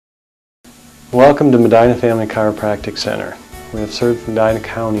Welcome to Medina Family Chiropractic Center. We have served Medina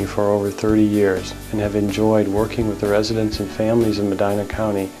County for over 30 years and have enjoyed working with the residents and families in Medina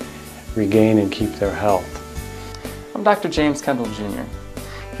County regain and keep their health. I'm Dr. James Kendel Jr.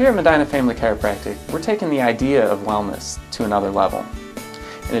 Here at Medina Family Chiropractic, we're taking the idea of wellness to another level.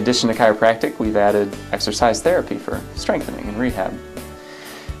 In addition to chiropractic, we've added exercise therapy for strengthening and rehab.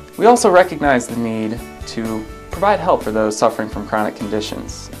 We also recognize the need to provide help for those suffering from chronic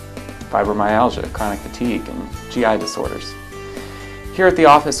conditions, fibromyalgia, chronic fatigue, and GI disorders. Here at the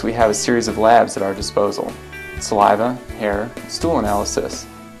office, we have a series of labs at our disposal: saliva, hair, stool analysis,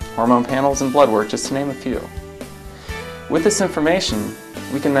 hormone panels, and blood work, just to name a few. With this information,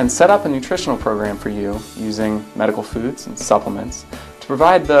 we can then set up a nutritional program for you using medical foods and supplements to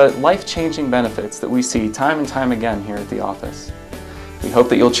provide the life-changing benefits that we see time and time again here at the office. We hope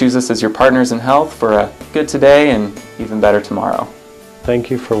that you'll choose us as your partners in health for a good today and even better tomorrow.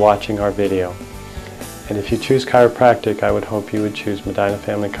 Thank you for watching our video. And if you choose chiropractic, I would hope you would choose Medina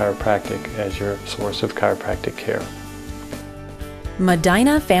Family Chiropractic as your source of chiropractic care.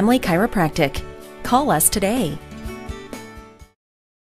 Medina Family Chiropractic. Call us today.